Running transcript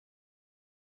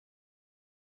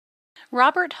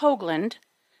Robert Hoagland,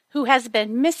 who has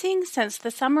been missing since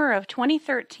the summer of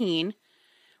 2013,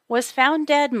 was found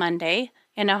dead Monday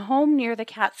in a home near the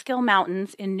Catskill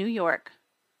Mountains in New York.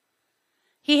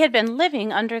 He had been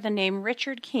living under the name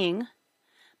Richard King,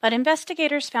 but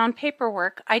investigators found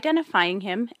paperwork identifying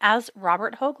him as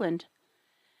Robert Hoagland.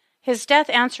 His death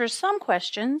answers some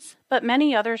questions, but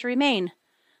many others remain,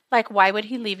 like why would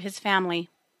he leave his family,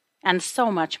 and so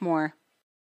much more.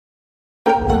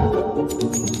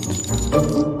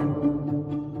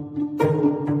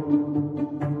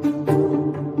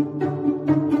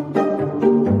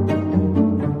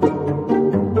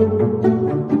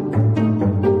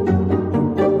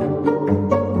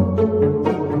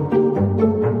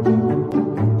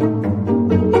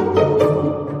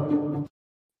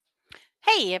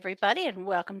 Hey everybody, and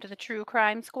welcome to the True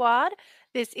Crime Squad.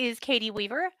 This is Katie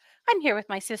Weaver. I'm here with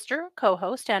my sister,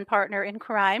 co-host, and partner in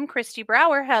crime, Christy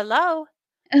Brower. Hello.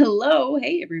 Hello.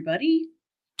 Hey, everybody.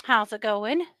 How's it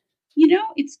going?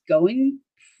 It's going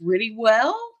pretty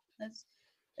well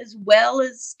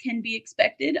as can be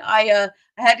expected. I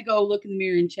had to go look in the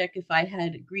mirror and check if I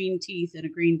had green teeth and a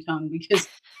green tongue because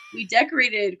we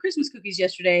decorated Christmas cookies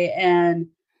yesterday and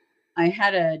I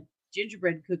had a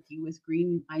gingerbread cookie with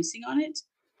green icing on it.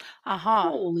 Uh-huh.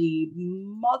 Holy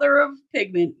mother of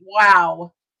pigment.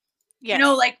 Wow. Yes.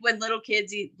 Like when little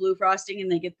kids eat blue frosting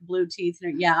and they get the blue teeth.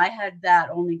 Yeah, I had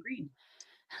that only green.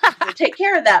 So take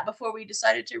care of that before we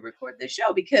decided to record this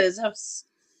show because I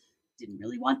didn't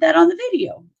really want that on the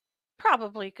video.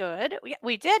 Probably good.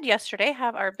 We did yesterday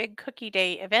have our big cookie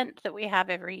day event that we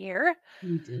have every year.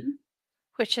 We did.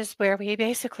 Which is where we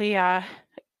basically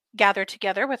gather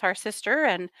together with our sister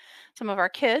and some of our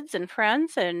kids and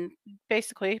friends and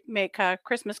basically make a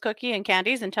Christmas cookie and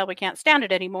candies until we can't stand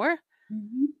it anymore.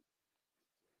 Mm-hmm.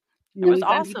 It was we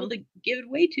find people awesome. to give it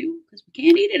away to because we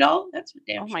can't eat it all. That's for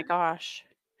damn Oh sure. my gosh.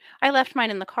 I left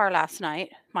mine in the car last night,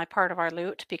 my part of our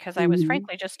loot, because I was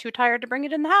frankly just too tired to bring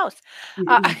it in the house.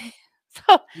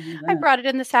 So I brought it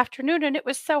in this afternoon and it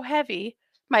was so heavy,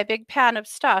 my big pan of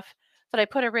stuff, that I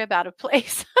put a rib out of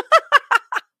place.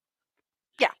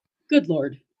 Yeah. Good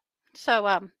Lord. So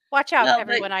watch out,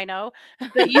 everyone I know.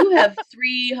 But you have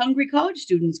 3 hungry college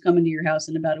students coming to your house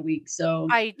in about a week, so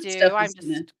I do. I'm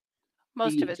just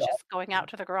most of it's just going out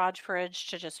to the garage fridge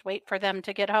to just wait for them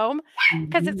to get home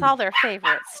because it's all their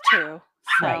favorites too.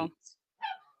 So. Right.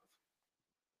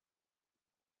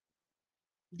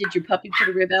 Did your puppy put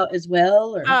a rib out as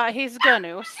well? Or? He's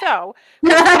gonna. So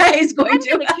he's going I'm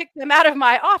gonna kick them out of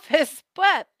my office.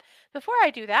 But before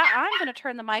I do that, I'm gonna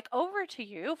turn the mic over to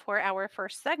you for our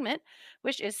first segment,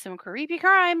 which is some creepy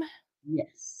crime.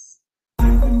 Yes.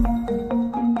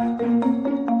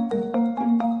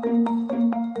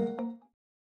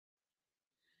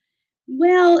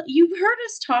 Well, you've heard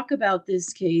us talk about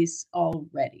this case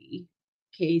already.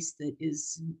 Case that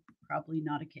is probably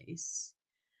not a case.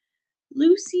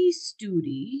 Lucy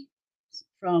Studi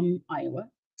from Iowa,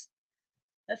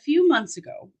 a few months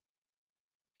ago,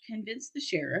 convinced the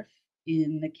sheriff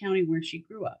in the county where she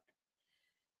grew up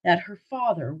that her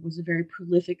father was a very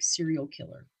prolific serial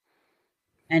killer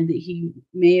and that he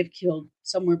may have killed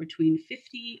somewhere between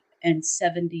 50 and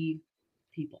 70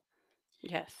 people.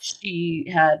 Yes. She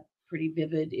had pretty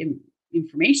vivid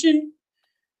information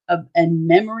and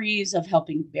memories of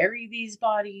helping bury these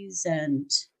bodies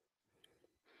and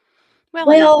and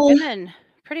the women,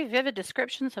 pretty vivid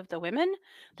descriptions of the women,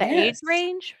 the age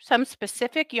range, some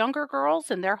specific younger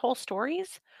girls and their whole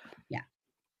stories.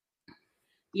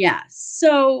 Yeah.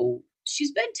 So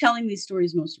she's been telling these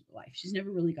stories most of her life. She's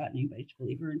never really gotten anybody to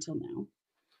believe her until now.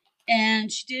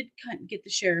 And she did kind of get the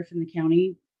sheriff in the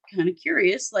county kind of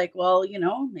curious, like, well,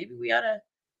 maybe we ought to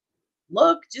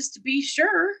look just to be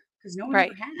sure because no one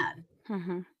ever had.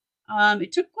 Mm-hmm.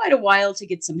 It took quite a while to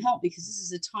get some help because this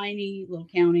is a tiny little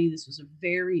county. This was a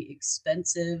very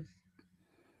expensive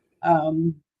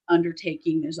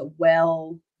undertaking. There's a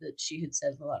well that she had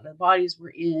said a lot of the bodies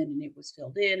were in, and it was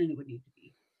filled in, and it would need to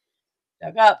be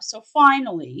dug up. So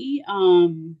finally, a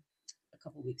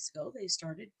couple weeks ago, they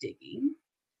started digging.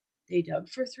 They dug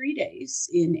for 3 days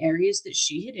in areas that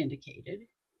she had indicated,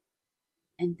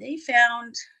 and they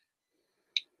found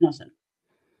nothing.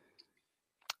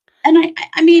 And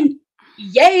I mean,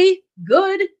 yay,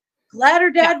 good. Glad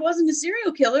her dad wasn't a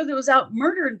serial killer that was out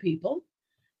murdering people.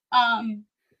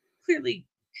 Clearly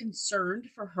concerned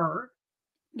for her.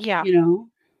 Yeah.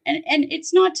 And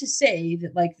it's not to say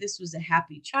that like this was a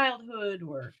happy childhood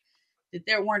or that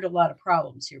there weren't a lot of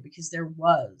problems here because there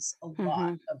was a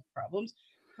lot of problems.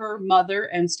 Her mother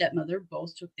and stepmother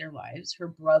both took their lives. Her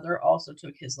brother also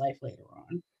took his life later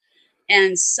on.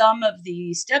 And some of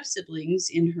the step siblings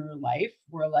in her life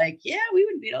were like, yeah, we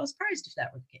wouldn't be at all surprised if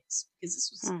that were the case, because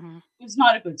this Mhm. was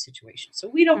not a good situation. So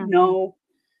we don't Mhm. know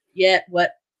yet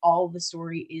what all the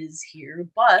story is here,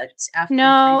 but after 3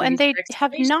 No, and days of they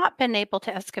have excavation. not been able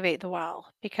to excavate the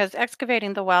well because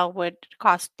excavating the well would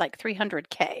cost like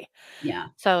 300K. Yeah.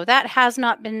 So that has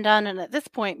not been done, and at this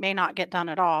point may not get done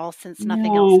at all since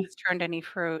nothing else No, has turned any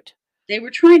fruit. they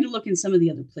were trying to look in some of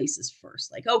the other places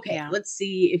first. Like, okay, Yeah. let's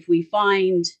see if we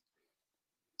find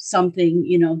something,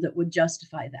 that would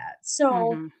justify that. So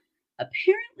Mhm.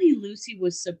 apparently, Lucy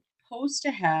was supposed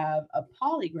to have a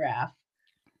polygraph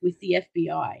with the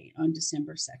FBI on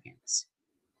December 2nd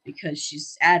because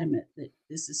she's adamant that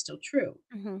this is still true.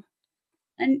 Mhm.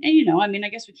 And I mean, I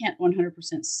guess we can't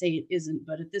 100% say it isn't,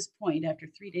 but at this point, after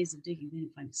 3 days of digging, they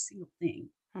didn't find a single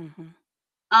thing. Mhm.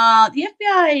 The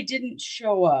FBI didn't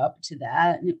show up to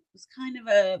that, and it was kind of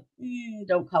a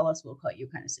don't call us, we'll call you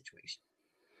kind of situation.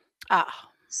 Ah,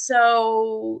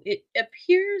 So it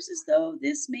appears as though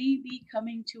this may be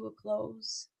coming to a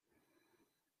close.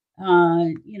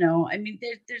 I mean,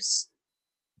 there's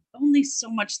only so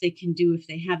much they can do if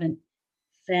they haven't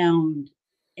found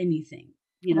anything.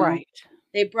 You know, right.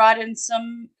 they brought in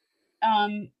some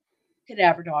um,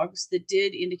 cadaver dogs that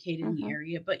did indicate in the Mhm.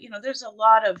 area, but there's a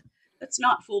lot of that's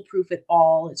not foolproof at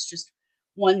all. It's just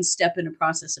one step in a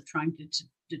process of trying to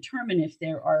determine if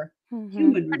there are Mhm.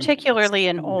 human remains Particularly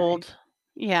in nearby.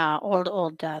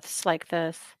 old deaths like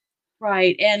this.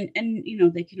 Right, and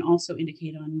they can also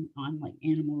indicate on like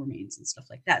animal remains and stuff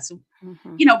like that. So,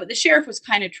 Mhm. but the sheriff was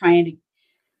kind of trying to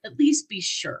at least be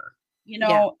sure,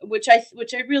 Yeah. which I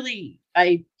really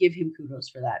I give him kudos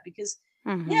for that because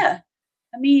Mhm. yeah,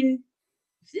 I mean,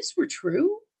 if this were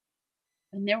true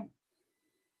and there,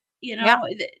 Yeah.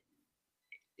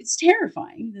 it's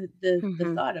terrifying the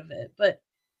Mhm. thought of it. But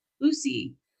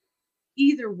Lucy,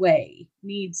 either way,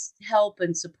 needs help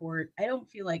and support. I don't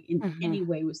feel like in Mhm. any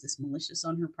way was this malicious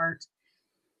on her part.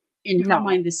 In her No.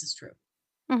 mind, this is true.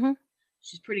 Mhm.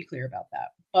 She's pretty clear about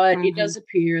that. But it Mhm. does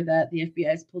appear that the FBI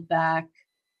has pulled back.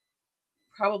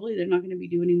 Probably they're not going to be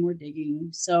doing any more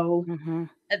digging. So Mhm.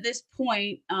 at this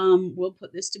point, we'll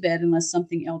put this to bed unless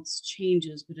something else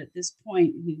changes. But at this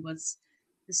point, he was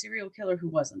the serial killer who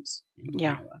wasn't in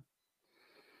Yeah. Iowa.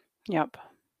 Yep.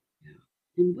 Yeah.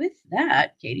 And with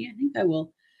that, Katie, I think I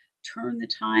will turn the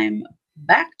time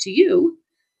back to you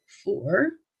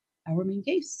for our main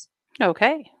case.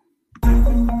 Okay.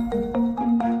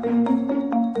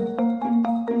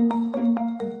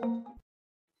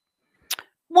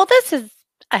 Well, this is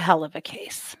a hell of a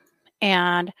case.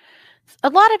 And a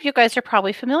lot of you guys are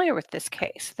probably familiar with this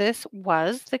case. This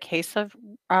was the case of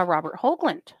Robert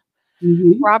Hoagland.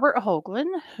 Mm-hmm. Robert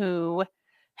Hoagland, who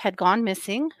had gone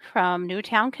missing from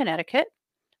Newtown, Connecticut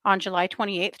on July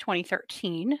 28th,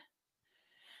 2013.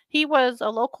 He was a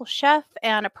local chef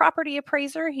and a property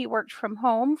appraiser. He worked from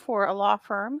home for a law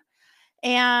firm,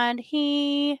 and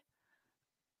he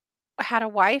had a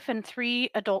wife and three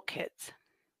adult kids.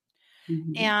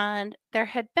 Mm-hmm. And there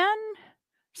had been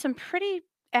some pretty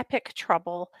epic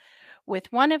trouble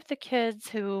with one of the kids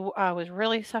who was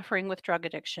really suffering with drug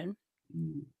addiction.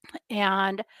 Mm-hmm.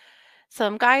 And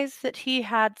some guys that he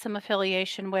had some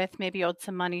affiliation with, maybe owed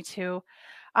some money to.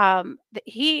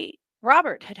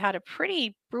 Robert had had a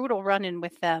pretty brutal run-in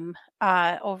with them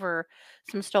over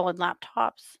some stolen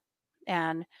laptops,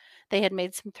 and they had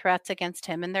made some threats against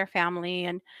him and their family.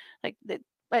 And like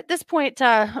at this point,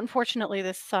 unfortunately,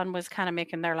 this son was kind of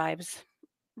making their lives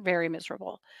very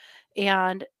miserable.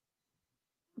 And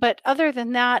but other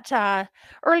than that,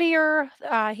 earlier,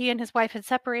 he and his wife had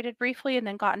separated briefly and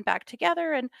then gotten back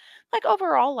together, and, like,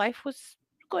 overall, life was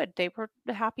good. They were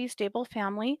a happy, stable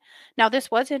family. Now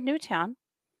this was in Newtown,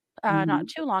 not Mm-hmm.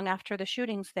 too long after the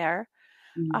shootings there.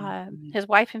 Mm-hmm. His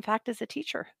wife, in fact, is a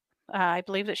teacher. I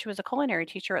believe that she was a culinary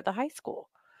teacher at the high school.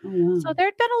 Oh wow. So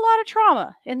there'd been a lot of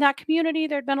trauma in that community.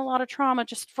 There'd been a lot of trauma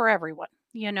just for everyone,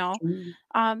 you know?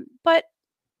 Sure. But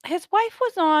his wife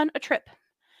was on a trip.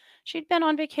 She'd been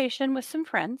on vacation with some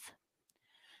friends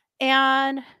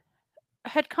and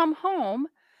had come home,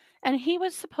 and he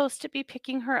was supposed to be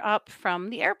picking her up from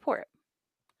the airport,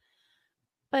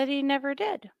 but he never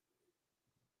did.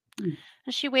 Mm.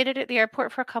 And she waited at the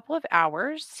airport for a couple of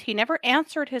hours. He never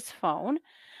answered his phone,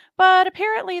 but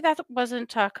apparently that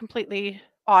wasn't completely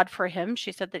odd for him.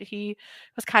 She said that he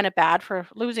was kind of bad for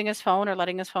losing his phone or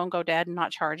letting his phone go dead and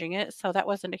not charging it. So that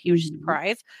wasn't a huge Mhm.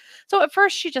 surprise. So at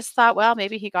first she just thought, well,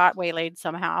 maybe he got waylaid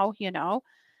somehow,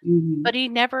 Mhm. but he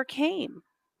never came.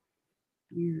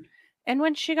 Weird. And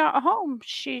when she got home,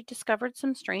 she discovered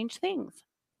some strange things.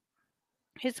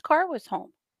 His car was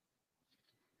home,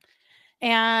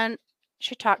 and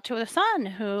she talked to the son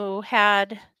who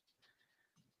had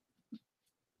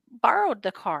borrowed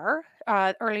the car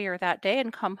earlier that day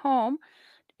and come home.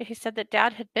 He said that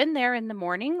dad had been there in the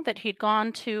morning, that he'd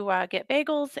gone to get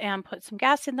bagels and put some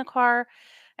gas in the car,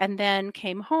 and then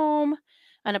came home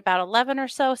and about 11 or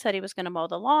so said he was going to mow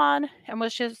the lawn and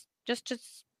was just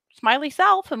his smiley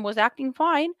self and was acting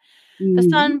fine. The Mhm.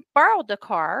 son borrowed the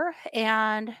car,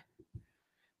 and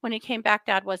when he came back,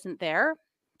 dad wasn't there.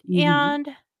 Mhm.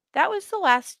 And that was the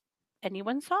last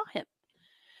anyone saw him,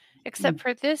 except Mm.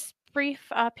 for this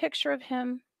brief picture of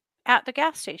him at the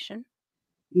gas station.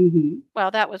 Mhm.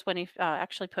 Well, that was when he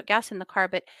actually put gas in the car,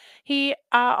 but he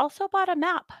also bought a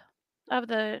map of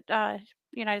the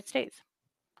United States,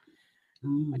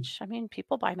 Oh, which, I mean,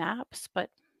 people buy maps, but,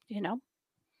 you know,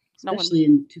 no one. especially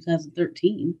in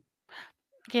 2013.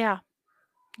 Yeah,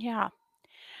 yeah.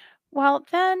 Well,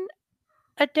 then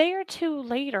a day or two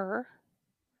later,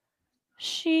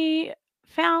 she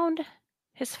found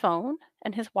his phone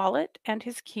and his wallet and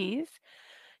his keys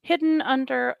hidden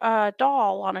under a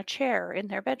doll on a chair in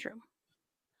their bedroom.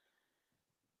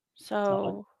 It's odd.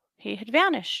 So he had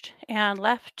vanished and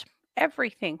left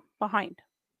everything behind,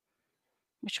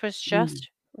 which was Mm. just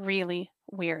really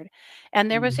weird. And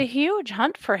there was Mhm. a huge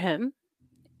hunt for him.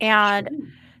 Sure.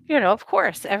 And, of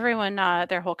course, everyone,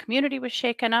 their whole community was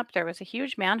shaken up. There was a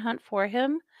huge manhunt for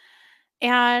him.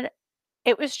 And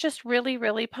it was just really,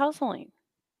 really puzzling.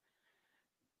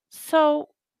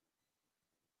 So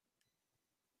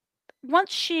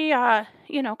once she,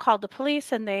 called the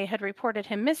police and they had reported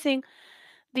him missing,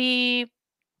 the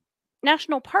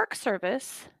National Park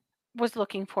Service was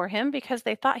looking for him because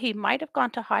they thought he might have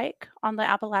gone to hike on the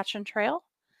Appalachian Trail.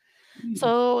 Mm.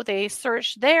 So they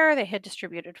searched there. They had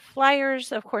distributed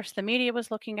flyers. Of course, the media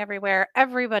was looking everywhere.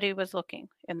 Everybody was looking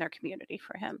in their community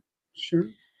for him. Sure.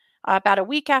 About a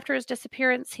week after his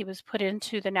disappearance, he was put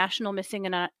into the National Missing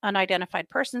and Unidentified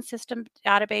Person System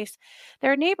database.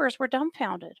 Their neighbors were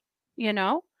dumbfounded. You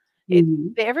know, it,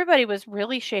 Mhm. everybody was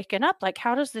really shaken up. Like,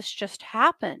 how does this just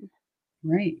happen?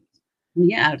 Right. Well,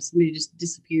 yeah, if somebody just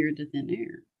disappeared to thin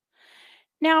air.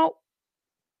 Now,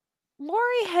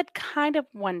 Lori had kind of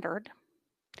wondered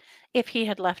if he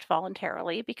had left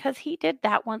voluntarily because he did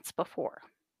that once before.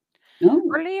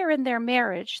 Oh. Earlier in their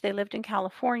marriage, they lived in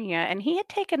California, and he had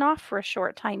taken off for a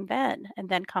short time then and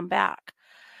then come back.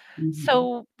 Mhm.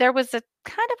 So there was a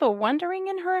kind of a wondering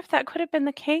in her if that could have been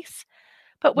the case.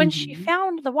 But when she Mhm.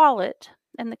 found the wallet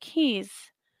and the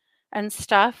keys and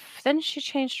stuff, then she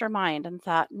changed her mind and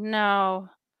thought, no,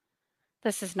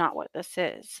 this is not what this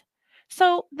is.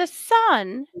 So the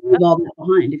son, Leave all that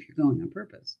behind if you're going on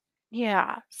purpose.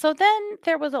 yeah. So then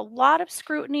there was a lot of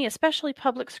scrutiny, especially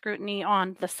public scrutiny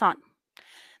on the son,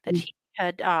 that Mm. he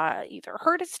had either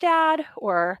hurt his dad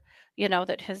or,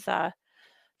 that his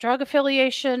drug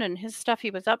affiliation and his stuff he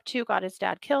was up to got his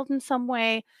dad killed in some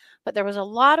way. But there was a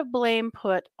lot of blame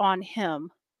put on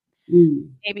him,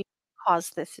 Mm. maybe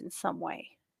caused this in some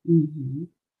way. Mhm.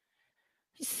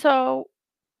 So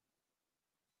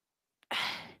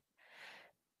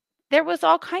there was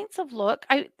all kinds of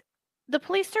the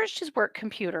police searched his work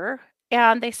computer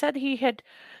and they said he had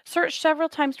searched several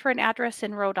times for an address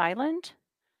in Rhode Island.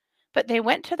 But they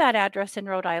went to that address in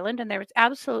Rhode Island, and there was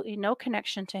absolutely no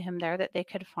connection to him there that they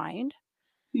could find.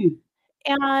 Hmm.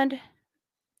 And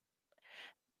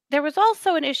there was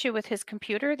also an issue with his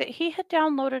computer that he had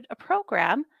downloaded a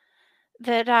program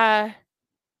that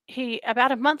he,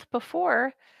 about a month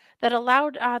before, that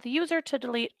allowed the user to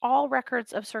delete all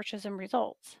records of searches and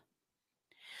results.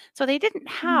 So they didn't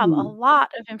have a Hmm.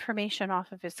 lot of information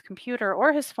off of his computer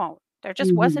or his phone. There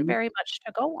just wasn't Mhm. very much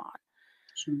to go on.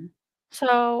 Sure.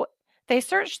 So they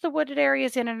searched the wooded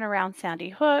areas in and around Sandy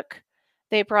Hook.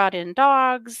 They brought in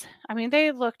dogs. I mean,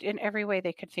 they looked in every way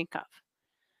they could think of.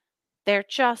 There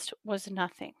just was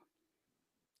nothing.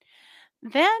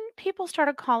 Then people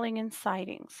started calling in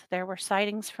sightings. There were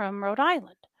sightings from Rhode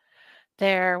Island.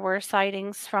 There were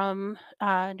sightings from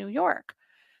New York.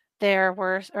 There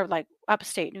were, or like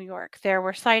upstate New York. There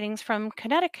were sightings from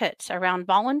Connecticut around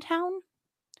Voluntown,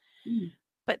 Mm.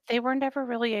 but they were never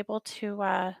really able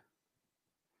to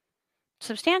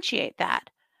substantiate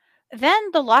that.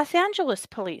 Then the Los Angeles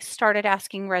police started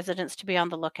asking residents to be on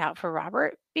the lookout for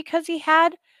Robert because he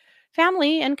had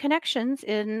family and connections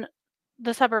in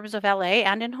the suburbs of LA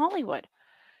and in Hollywood.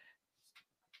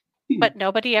 Hmm. But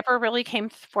nobody ever really came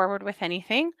forward with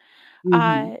anything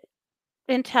Mhm. uh,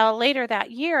 until later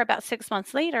that year, about 6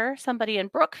 months later, somebody in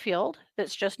Brookfield,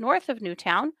 that's just north of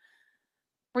Newtown,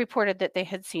 reported that they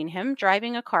had seen him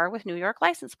driving a car with New York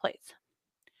license plates.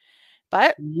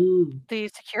 But Mm. the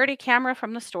security camera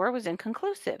from the store was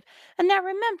inconclusive. And now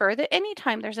remember that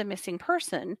anytime there's a missing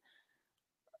person,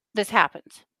 this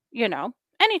happens,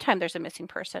 anytime there's a missing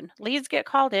person. Leads get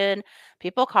called in,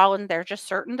 people call and they're just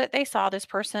certain that they saw this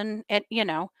person at,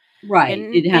 Right,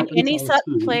 in it in happens any all the such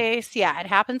time. place. Yeah, it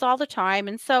happens all the time,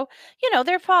 and so,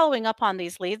 they're following up on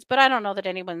these leads, but I don't know that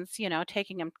anyone's,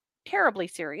 taking them terribly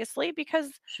seriously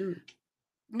because Sure.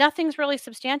 nothing's really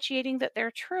substantiating that they're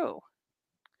true.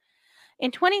 In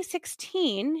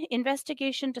 2016,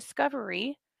 Investigation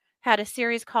Discovery had a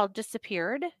series called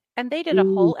Disappeared, and they did a Mm,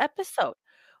 whole episode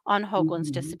on Hoagland's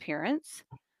mhm, disappearance,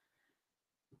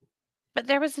 but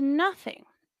there was nothing.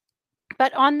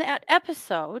 But on that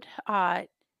episode,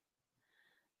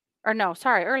 or no,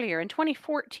 sorry, earlier in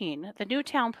 2014, the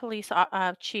Newtown Police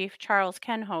Chief Charles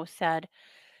Kenho said,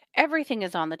 everything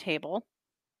is on the table.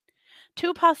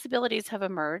 Two possibilities have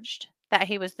emerged: that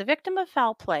he was the victim of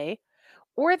foul play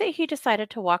or that he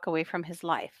decided to walk away from his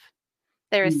life.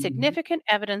 There is mhm, significant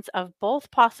evidence of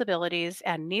both possibilities,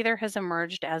 and neither has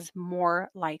emerged as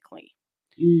more likely.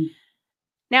 mm,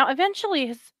 Now, eventually,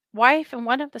 his wife and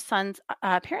one of the sons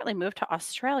apparently moved to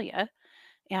Australia,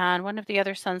 and one of the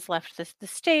other sons left the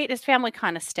state. His family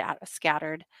kind of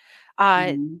scattered.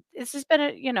 Uh, mhm. this has been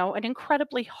an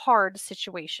incredibly hard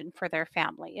situation for their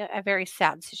family, a very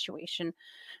sad situation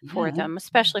for Yeah, them,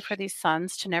 especially for gosh. these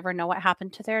sons to never know what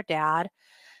happened to their dad,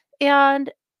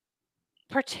 and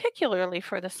particularly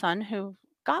for the son who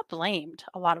got blamed.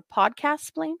 A lot of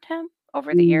podcasts blamed him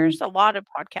over the Mm, years. A lot of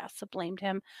podcasts have blamed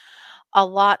him. A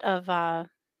lot of,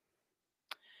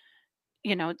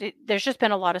 there's just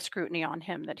been a lot of scrutiny on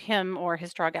him that him or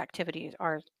his drug activities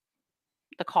are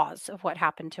the cause of what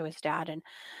happened to his dad. And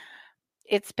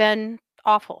it's been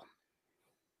awful.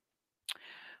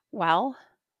 Well,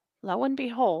 lo and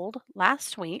behold,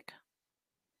 last week,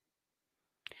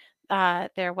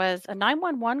 there was a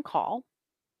 911 call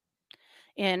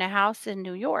in a house in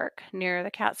New York near the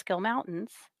Catskill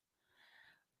Mountains.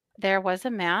 There was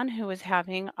a man who was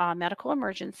having a medical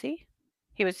emergency.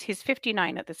 He's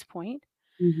 59 at this point,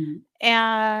 mhm,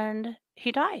 and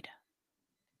he died.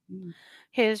 mm,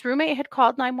 His roommate had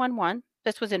called 911.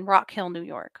 This was in Rock Hill, New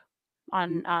York,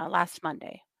 mm, on last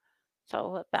Monday,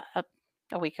 so about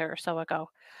a week or so ago.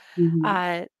 mhm,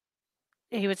 Uh,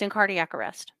 he was in cardiac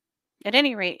arrest. At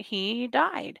any rate, he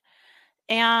died,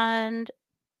 and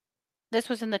this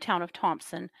was in the town of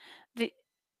Thompson. The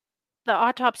the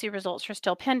autopsy results are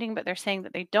still pending, but they're saying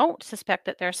that they don't suspect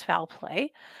that there's foul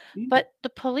play. mm, But the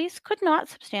police could not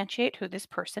substantiate who this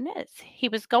person is. He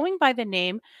was going by the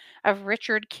name of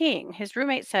Richard King. His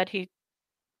roommate said, he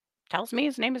tells me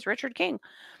his name is Richard King.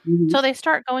 mhm. So they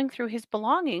start going through his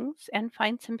belongings and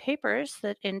find some papers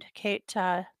that indicate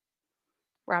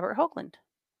Robert Hoagland.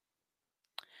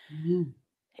 Wow,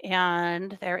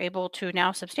 And they're able to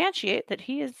now substantiate that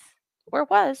he is, or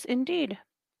was indeed,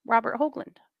 Robert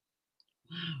Hoagland.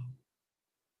 wow.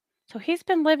 So he's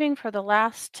been living for the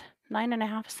last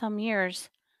 9.5 some years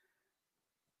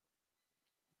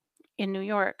in New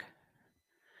York.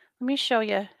 Let me show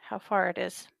you how far it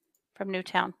is from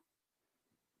Newtown.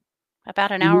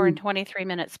 About an hour and Mhm. 23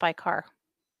 minutes by car.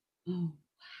 Oh,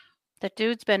 The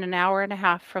dude's been an hour and a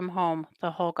half from home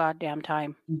the whole goddamn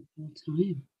time. the whole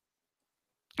time.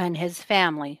 And his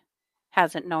family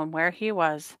hasn't known where he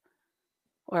was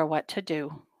or what to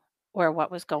do or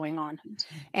what was going on.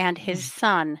 Oh And my his god,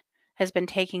 son has been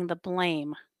taking the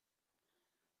blame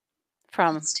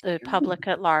from that's the terrible. public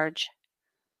at large.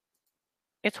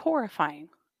 It's horrifying.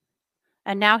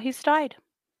 And now he's died.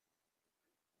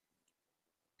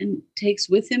 And takes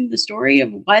with him the story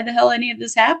of why the hell any of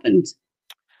this happened.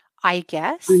 I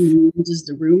I guess. mean, does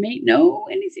the roommate know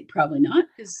anything? Probably not,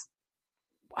 because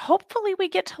Hopefully we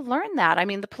get to learn that. I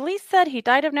mean, the police said he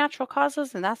died of natural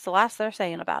causes, and that's the last they're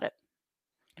saying about it.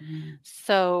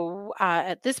 So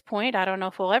at this point, I don't know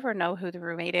if we'll ever know who the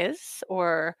roommate is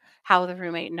or how the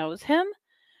roommate knows him.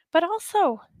 But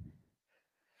also,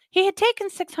 he had taken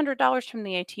 $600 from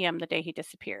the ATM the day he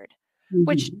disappeared,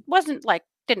 which Mhm, wasn't like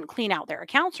didn't clean out their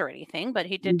accounts or anything, but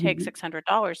he did take mhm.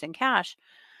 $600 in cash.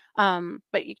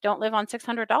 But you don't live on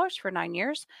 $600 for 9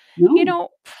 years. You No. know,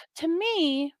 to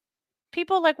me,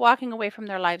 people like walking away from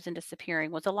their lives and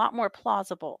disappearing was a lot more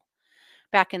plausible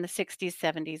back in the 60s,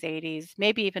 70s, 80s,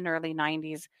 maybe even early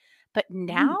 90s. But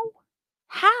now, Right,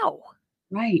 how?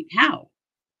 right, how?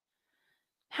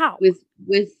 How? With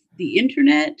the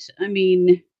internet, I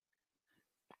mean,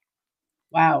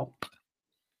 wow,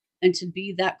 and to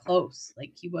be that close,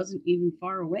 like, he wasn't even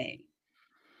far away.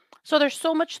 So there's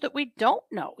so much that we don't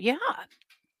know. Yeah.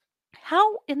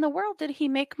 How in the world did he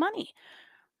make money?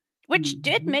 Which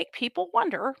did Mhm, make people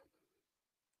wonder,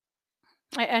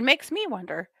 and makes me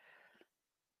wonder,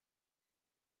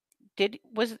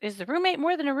 is the roommate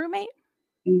more than a roommate?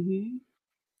 mhm.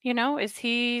 Is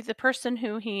he the person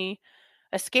who he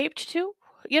escaped to?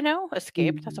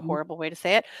 Escaped, that's a Mhm. horrible way to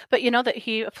say it, but that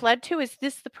he fled to? Is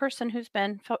this the person who's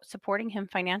been supporting him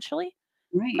financially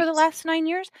for the Right. last 9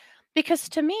 years? Because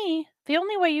to me, the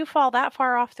only way you fall that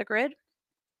far off the grid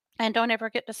and don't ever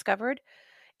get discovered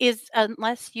is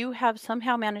unless you have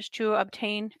somehow managed to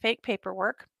obtain fake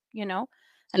paperwork,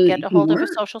 So and that get you a can hold of a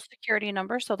work. social security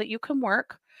number so that you can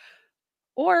work,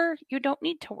 or you don't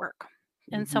need to work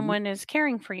and Mhm. someone is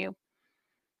caring for you.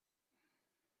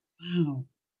 Wow.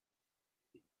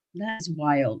 That is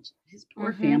wild. His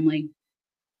poor Mhm. family.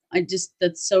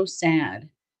 That's so sad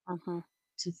Mhm.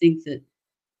 to think that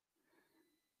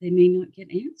they may not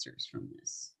get answers from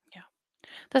this. Yeah.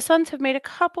 The Sons have made a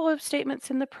couple of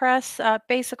statements in the press,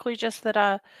 basically just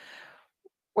that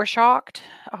we're shocked.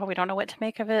 Oh, we don't know what to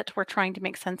make of it. We're trying to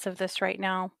make sense of this right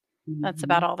now. That's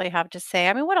about Mhm. all they have to say.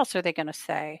 I mean, what else are they going to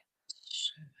say?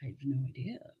 I have no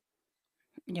idea.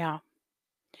 Yeah.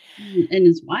 And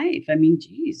his wife, I mean,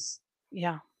 geez,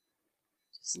 Yeah.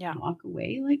 just Yeah. walk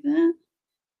away like that?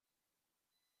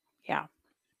 Yeah.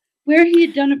 Where he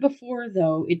had done it before,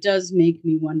 though, it does make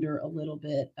me wonder a little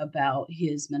bit about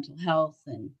his mental health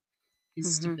and his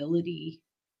Mhm. stability.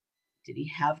 Did he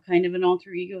have kind of an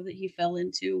alter ego that he fell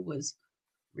into? Was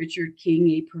Richard King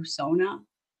a persona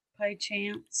by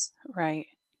chance Right.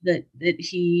 that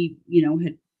he,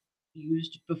 had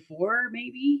used before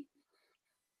maybe?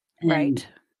 And Right.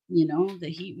 the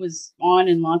heat was on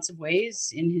in lots of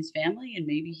ways in his family and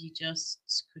maybe he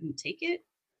just couldn't take it.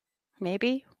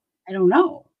 Maybe. I don't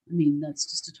know. I mean, that's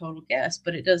just a total guess,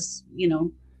 but it does, make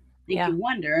Yeah. you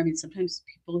wonder. I mean, sometimes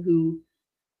people who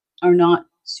are not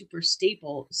super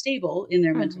stable in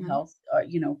their mental Mhm. health,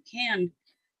 can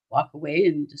walk away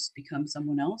and just become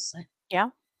someone else. Yeah.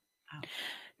 Wow.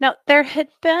 Now, there had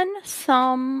been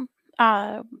some,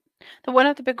 uh, one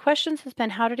of the big questions has been,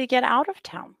 how did he get out of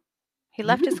town? He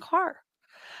left his Yeah. car.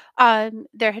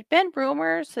 There had been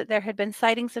rumors that there had been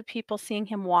sightings of people seeing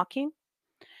him walking,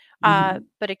 Mhm.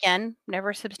 but again,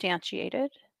 never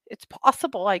substantiated. It's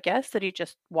possible, I guess, that he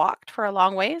just walked for a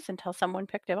long ways until someone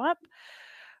picked him up.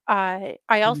 I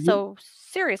Right. also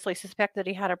seriously suspect that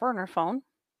he had a burner phone.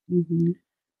 Mhm.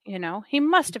 He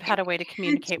must have had a way to Had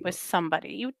communicate with to.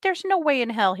 somebody. There's no way in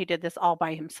hell he did this all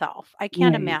by himself. I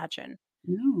can't Right. imagine.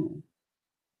 No.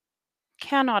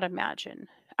 Cannot imagine.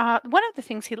 One of the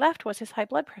things he left was his high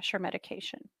blood pressure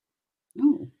medication.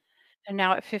 No. And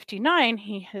now at 59,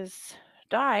 he has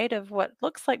died of what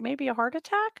looks like maybe a heart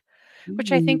attack,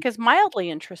 which I Mm. think is mildly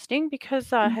interesting because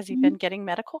has he Mhm. been getting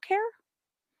medical care?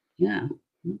 Yeah.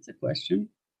 That's a question.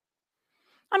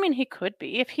 I mean, he could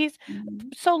be if he's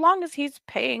Mhm. so long as he's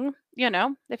paying.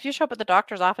 If you show up at the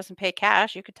doctor's office and pay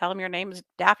cash, you could tell them your name is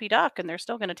Daffy Duck and they're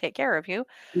still going to take care of you.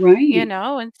 Right.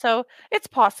 And so it's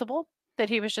possible that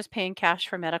he was just paying cash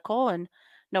for medical and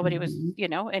nobody was,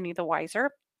 Mhm. any the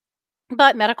wiser.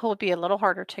 But medical would be a little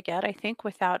harder to get, I think,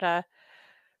 without a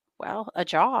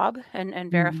job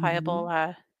and verifiable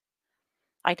Mhm.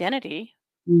 identity.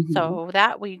 Mhm. So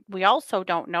that we also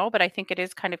don't know, but I think it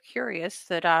is kind of curious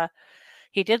that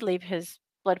he did leave his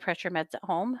blood pressure meds at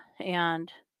home,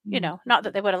 and not that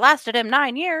Mhm. they would have lasted him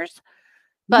 9 years,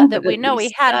 No, but that but we at know he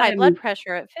least had got high blood him.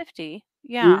 pressure at 50.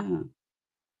 Yeah. Yeah.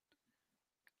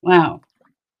 Wow.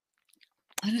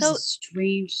 That is a So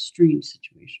strange, strange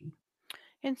situation.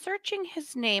 in searching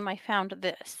his name, I found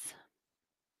this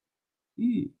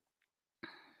Mm.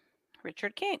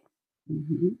 Richard King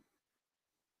Mhm.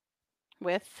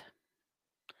 with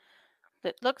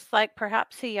that looks like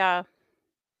perhaps he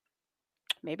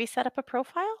maybe set up a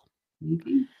profile.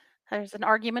 Maybe. There's an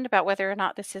argument about whether or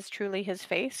not this is truly his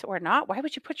face or not. Why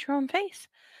would you put your own face?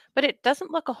 But it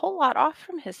doesn't look a whole lot off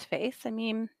from his face. I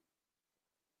mean,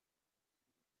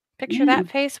 picture Yeah. that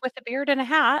face with a beard and a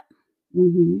hat,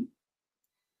 Mhm.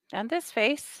 and this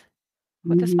face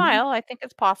with a Mhm. smile. I think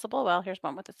it's possible. Well, here's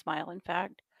one with a smile, in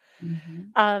fact.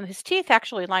 Mhm. His teeth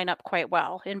actually line up quite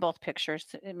well in both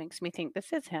pictures. It makes me think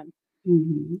this is him.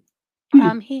 Mhm.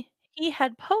 Hmm. He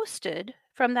had posted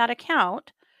from that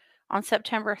account on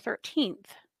September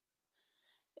 13th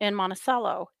in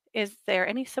Monticello. Is there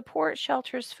any support,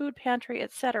 shelters, food pantry,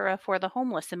 etc., for the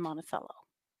homeless in Monticello?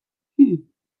 Hmm.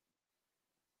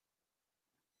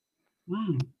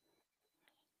 Wow.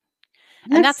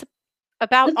 And that's That's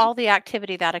about that's all the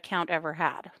activity that account ever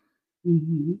had,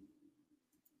 mhm.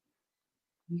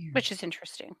 Weird. which is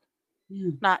interesting.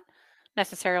 Yeah. Not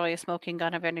necessarily a smoking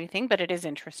gun of anything, but it is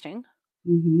interesting.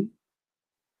 Mhm.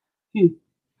 Hmm.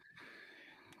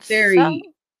 Very, So,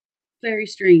 very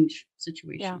strange yeah.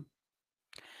 situation.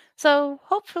 So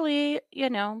hopefully,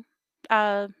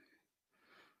 uh,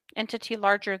 entity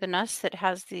larger than us that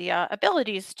has the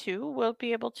abilities to will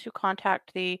be able to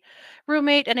contact the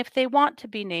roommate, and if they want to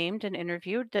be named and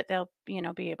interviewed, that they'll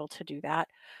be able to do that,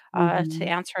 to Mhm.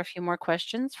 answer a few more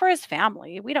questions for his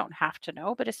family. We don't have to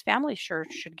know, but his family sure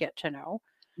should get to know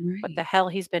what the Right. hell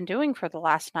he's been doing for the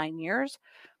last 9 years.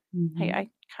 Hey, I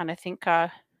Mhm. kind of think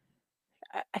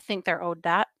I think they're owed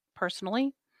that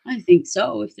personally. I think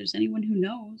so. If there's anyone who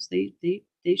knows, they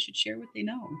should share what they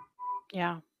know.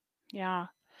 Yeah, yeah.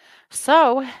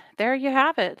 So there you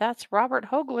have it. That's Robert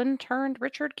Hoagland turned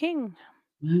Richard King.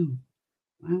 Wow.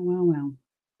 Wow, wow, wow.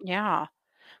 Yeah.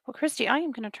 Well, Christy, I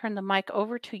am going to turn the mic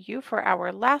over to you for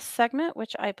our last segment,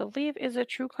 which I believe is a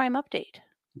true crime update.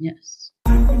 Yes.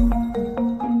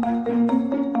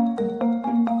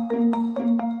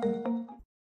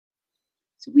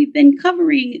 So we've been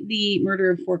covering the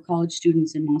murder of 4 college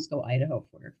students in Moscow, Idaho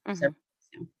for Hmm. several weeks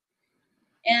now.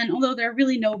 And although there are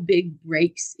really no big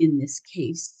breaks in this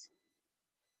case,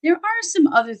 there are some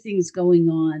other things going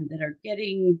on that are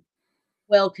getting,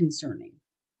 well, concerning.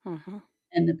 Hmm.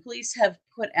 And the police have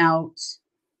put out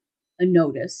a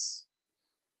notice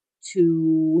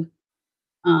to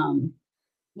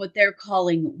what they're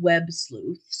calling web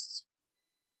sleuths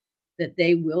that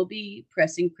they will be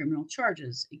pressing criminal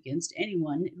charges against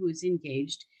anyone who is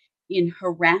engaged in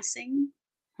harassing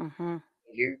Hmm.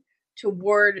 behavior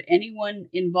toward anyone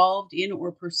involved in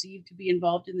or perceived to be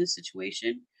involved in this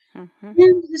situation, Hmm.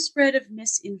 and the spread of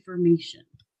misinformation,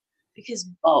 because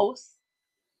both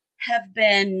have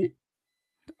been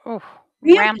Oh,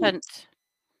 rampant,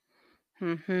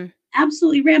 rampant. Hmm.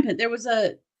 absolutely rampant. There was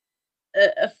a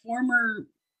former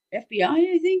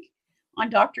FBI, I think, on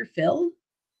Dr. Phil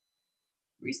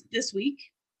this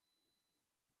week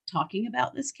talking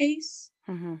about this case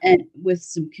Hmm. and with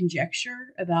some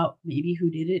conjecture about maybe who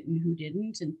did it and who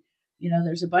didn't. And,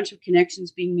 there's a bunch of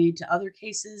connections being made to other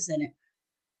cases. And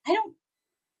I don't,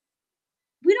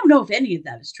 we don't know if any of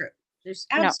that is true. There's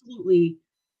No. absolutely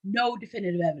no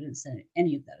definitive evidence that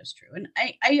any of that is true. And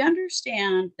I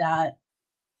understand that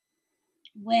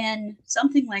when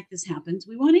something like this happens,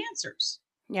 we want answers.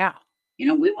 Yeah.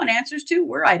 We want answers too.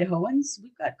 We're Idahoans.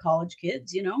 We've got college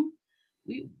kids.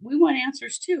 We want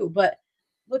answers too. But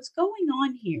what's going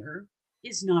on here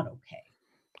is not okay.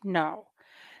 No.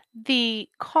 The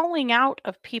calling out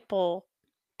of people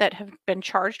that have been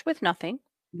charged with nothing,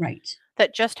 Right.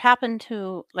 that just happen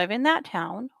to live in that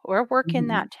town or work in Mhm.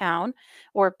 that town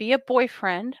or be a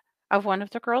boyfriend of one of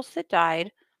the girls that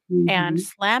died, and Mhm.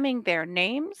 slamming their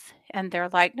names and their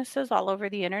likenesses all over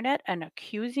the internet and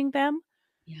accusing them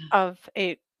Yeah. of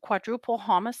a quadruple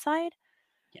homicide.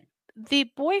 Yeah. The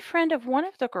boyfriend of one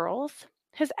of the girls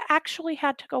has actually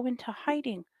had to go into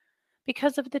hiding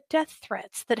because of the death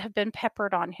threats that have been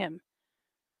peppered on him.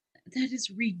 That is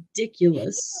He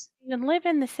ridiculous. doesn't even live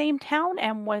in the same town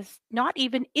and was not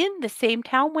even in the same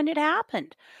town when it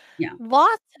happened. Yeah.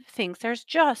 Lots of things. There's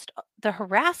just the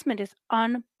harassment is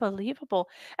unbelievable.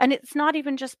 And it's not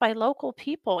even just by local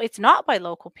people. It's not by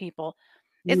local people.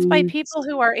 It's by No, people it's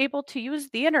who are able to use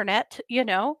the internet,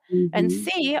 and mhm.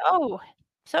 see, oh,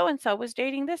 so and so was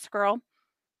dating this girl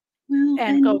Well,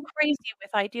 and go and crazy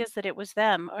with ideas that it was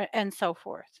them, and so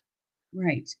forth.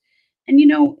 right. And,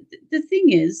 the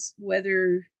thing is,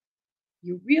 whether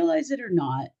you realize it or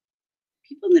not,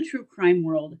 people in the true crime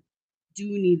world do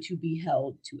need to be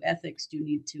held to ethics, do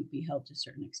need to be held to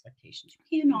certain expectations.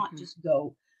 You cannot Mhm. just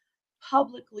go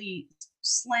publicly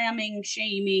slamming,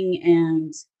 shaming,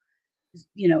 and,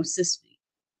 you know, sus-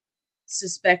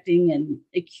 suspecting and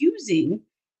accusing Mhm.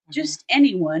 just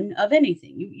anyone of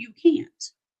anything. You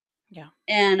can't. Yeah.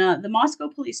 And the Moscow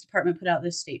Police Department put out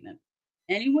this statement.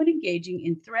 Anyone engaging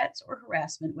in threats or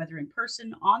harassment, whether in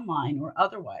person, online, or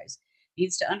otherwise,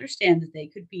 needs to understand that they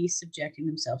could be subjecting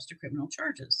themselves to criminal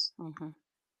charges. Mhm.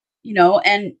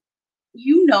 And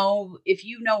if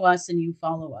you know us and you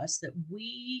follow us, that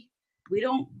we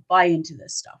don't buy into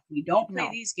this stuff. We don't play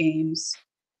No. these games.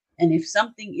 And if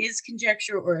something is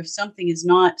conjecture or if something is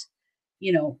not,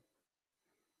 you know,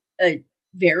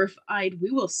 verified, we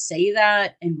will say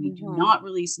that, and we do Mhm. not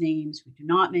release names. We do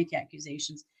not make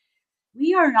accusations.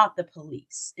 We are not the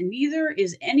police, and neither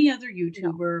is any other No.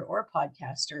 YouTuber or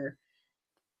podcaster.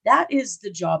 That is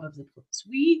the job of the police.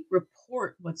 We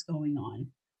report what's going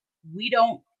on. We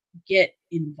don't get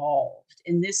involved.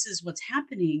 And this is what's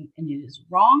happening, and it is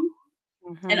wrong.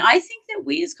 And Mhm. I think that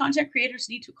we as content creators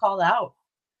need to call out,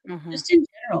 Mhm. just in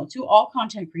general, to all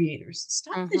content creators.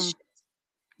 Stop this Mhm. shit.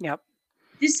 Yep.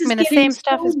 This I is mean, the getting same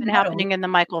stuff so has been muddled. happening in the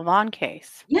Michael Vaughn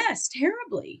case. Yes,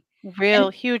 terribly. And Real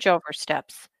huge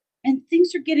oversteps. and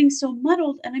things are getting so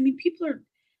muddled, and I mean, people are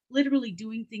literally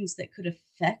doing things that could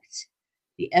affect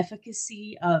the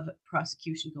efficacy of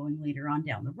prosecution going later on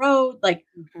down the road. Like,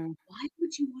 Mhm. why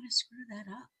would you want to screw that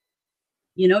up?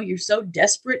 You're so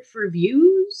desperate for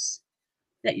views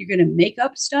that you're going to make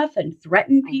up stuff and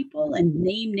threaten Mhm. people and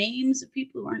name names of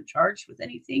people who aren't charged with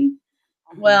anything.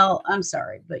 Mhm. Well, I'm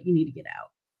sorry, but you need to get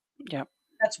out. Yep.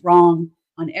 That's wrong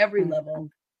on every Mhm. level,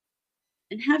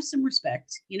 and have some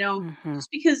respect. Mhm.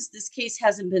 Just because this case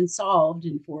hasn't been solved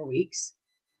in 4 weeks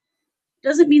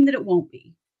doesn't mean that it won't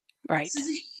be. This Right. is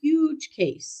a huge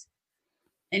case,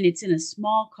 and it's in a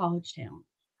small college town.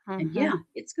 And Mhm. yeah,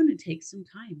 it's going to take some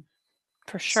time.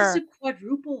 For This is a sure.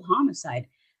 quadruple homicide.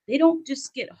 They don't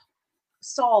just get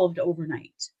solved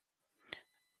overnight.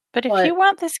 But if you But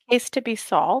want this case to be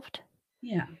solved,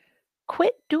 yeah,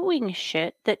 quit doing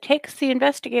shit that takes the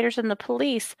investigators and the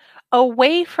police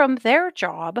away from their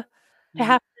job to yeah,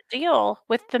 have to deal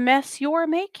with the mess you're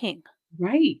making.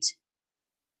 right.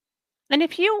 And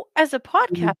if you, as a Mhm.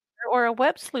 podcaster or a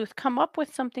web sleuth, come up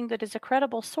with something that is a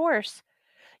credible source,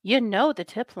 you know the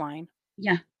tip line.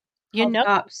 Yeah, You call the know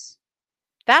cops.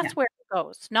 Yeah. that's where it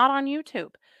goes, not on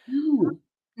YouTube. No,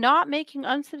 Not making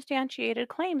unsubstantiated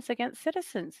claims against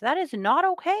citizens. That is not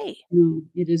okay. no,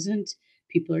 it isn't.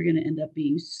 People are going to end up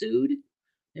being sued.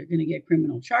 They're going to get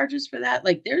criminal charges for that.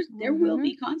 Like there will Mhm.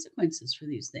 be consequences for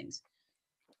these things.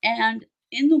 And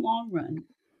in the long run,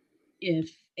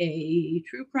 if a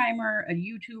true crimer, a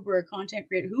YouTuber, a content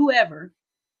creator, whoever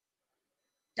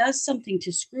does something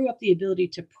to screw up the ability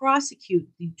to prosecute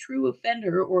the true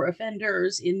offender or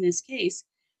offenders in this case,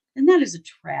 then that is a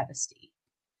travesty.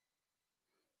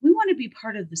 We want to be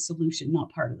part of the solution,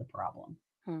 not part of the problem.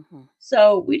 Mhm.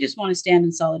 So we just want to stand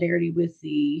in solidarity with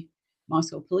the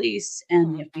Moscow police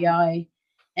and the Mhm. FBI.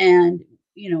 And,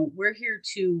 we're here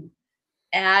to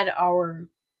add our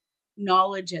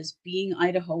knowledge as being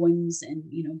Idahoans and,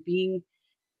 being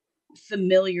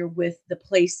familiar with the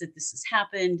place that this has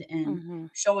happened and Mhm.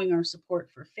 showing our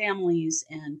support for families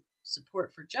and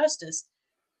support for justice.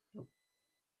 But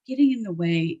getting in the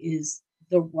way is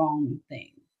the wrong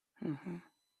thing. Mhm.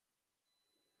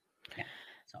 Yeah.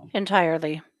 So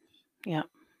Entirely. Yeah.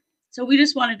 so we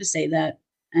just wanted to say that.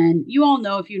 And you all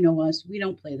know, if you know us, we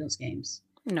don't play those games.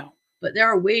 No. But there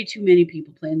are way too many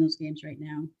people playing those games right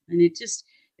now, and it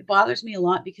bothers me a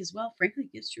lot because, well, frankly,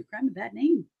 it gives true crime a bad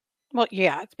name. Well,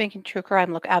 yeah, it's making true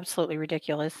crime look absolutely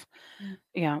ridiculous. Yeah.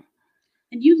 Yeah.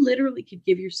 And you literally could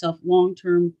give yourself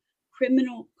long-term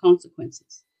criminal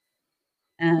consequences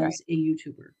Right. as a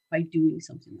YouTuber by doing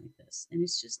something like this, and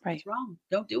Right. it's wrong.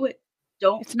 Don't do it.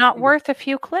 Don't It's not do it. worth a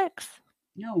few clicks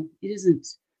No, it isn't.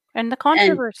 and the And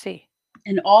controversy.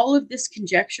 all of this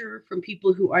conjecture from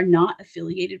people who are not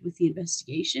affiliated with the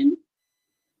investigation,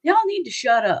 they all need to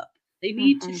shut up. They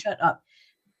need to Mhm. shut up.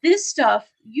 This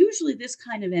stuff, usually this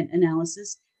kind of an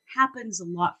analysis happens a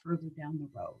lot further down the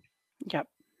road. Yep.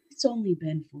 It's only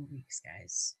been 4 weeks,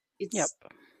 guys. Yep. It's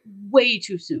way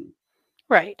too soon.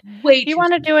 Right. Way You too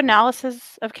wanna soon. do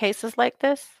analysis of cases like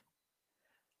this?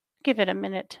 Give it a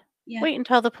minute. Yeah. Wait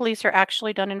until the police are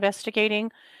actually done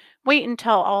investigating. Wait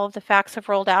until all of the facts have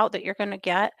rolled out that you're gonna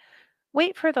get.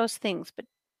 Wait for those things, but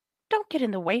don't get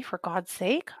in the way for God's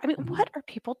sake. I mean, Mhm. what are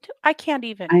people do I can't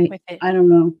even I with it. I don't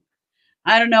know.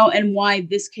 I don't know, and why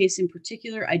this case in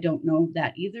particular, I don't know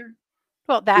that either.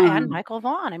 Well, that and Um, Michael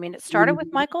Vaughn. I mean, it started with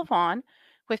mhm, Michael Vaughn,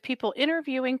 with people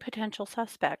interviewing potential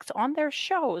suspects on their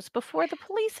shows before the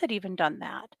police had even done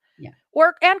that. yeah,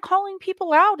 Or and calling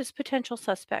people out as potential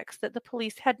suspects that the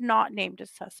police had not named as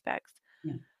suspects.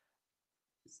 yeah.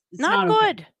 It's Not not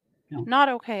okay. good. No. Not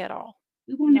okay at all.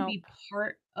 We wanna Nope, be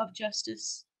part of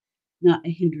justice, not a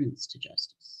hindrance to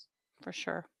justice. for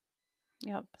sure.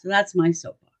 Yep. So that's my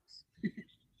soapbox.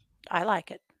 I like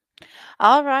it.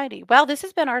 All righty. Well, this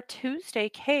has been our Tuesday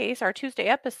case, our Tuesday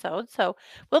episode. So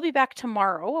we'll be back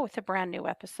tomorrow with a brand new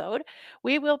episode.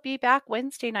 We will be back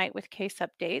Wednesday night with case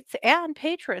updates. And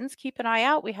patrons, keep an eye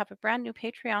out. We have a brand new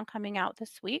Patreon coming out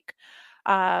this week.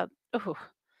 Uh, ooh,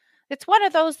 it's one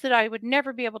of those that I would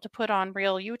never be able to put on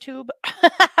real YouTube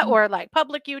Mm, or like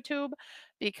public YouTube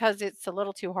because it's a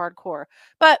little too hardcore.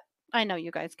 But I know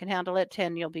you guys can handle it,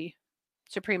 and you'll be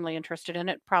supremely interested in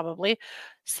it, probably.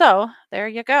 So there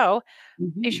you go.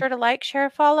 Be mhm, sure to like, share,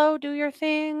 follow, do your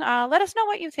thing. Let us know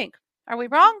what you think. Are we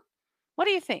wrong? What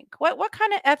do you think? What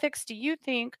kind of ethics do you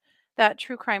think that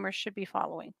true crimers should be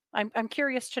following? I'm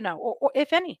curious to know, or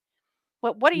if any.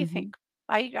 What do you think?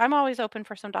 mhm. I'm always open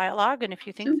for some dialogue, and if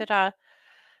you think So, that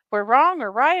we're wrong or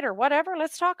right or whatever,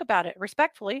 let's talk about it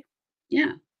respectfully.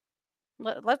 yeah,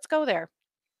 Let's go there.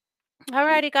 All sure.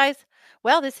 righty, guys.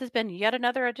 Well, this has been yet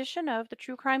another edition of the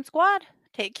True Crime Squad.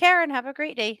 Take care and have a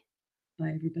great day.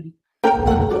 Bye, everybody.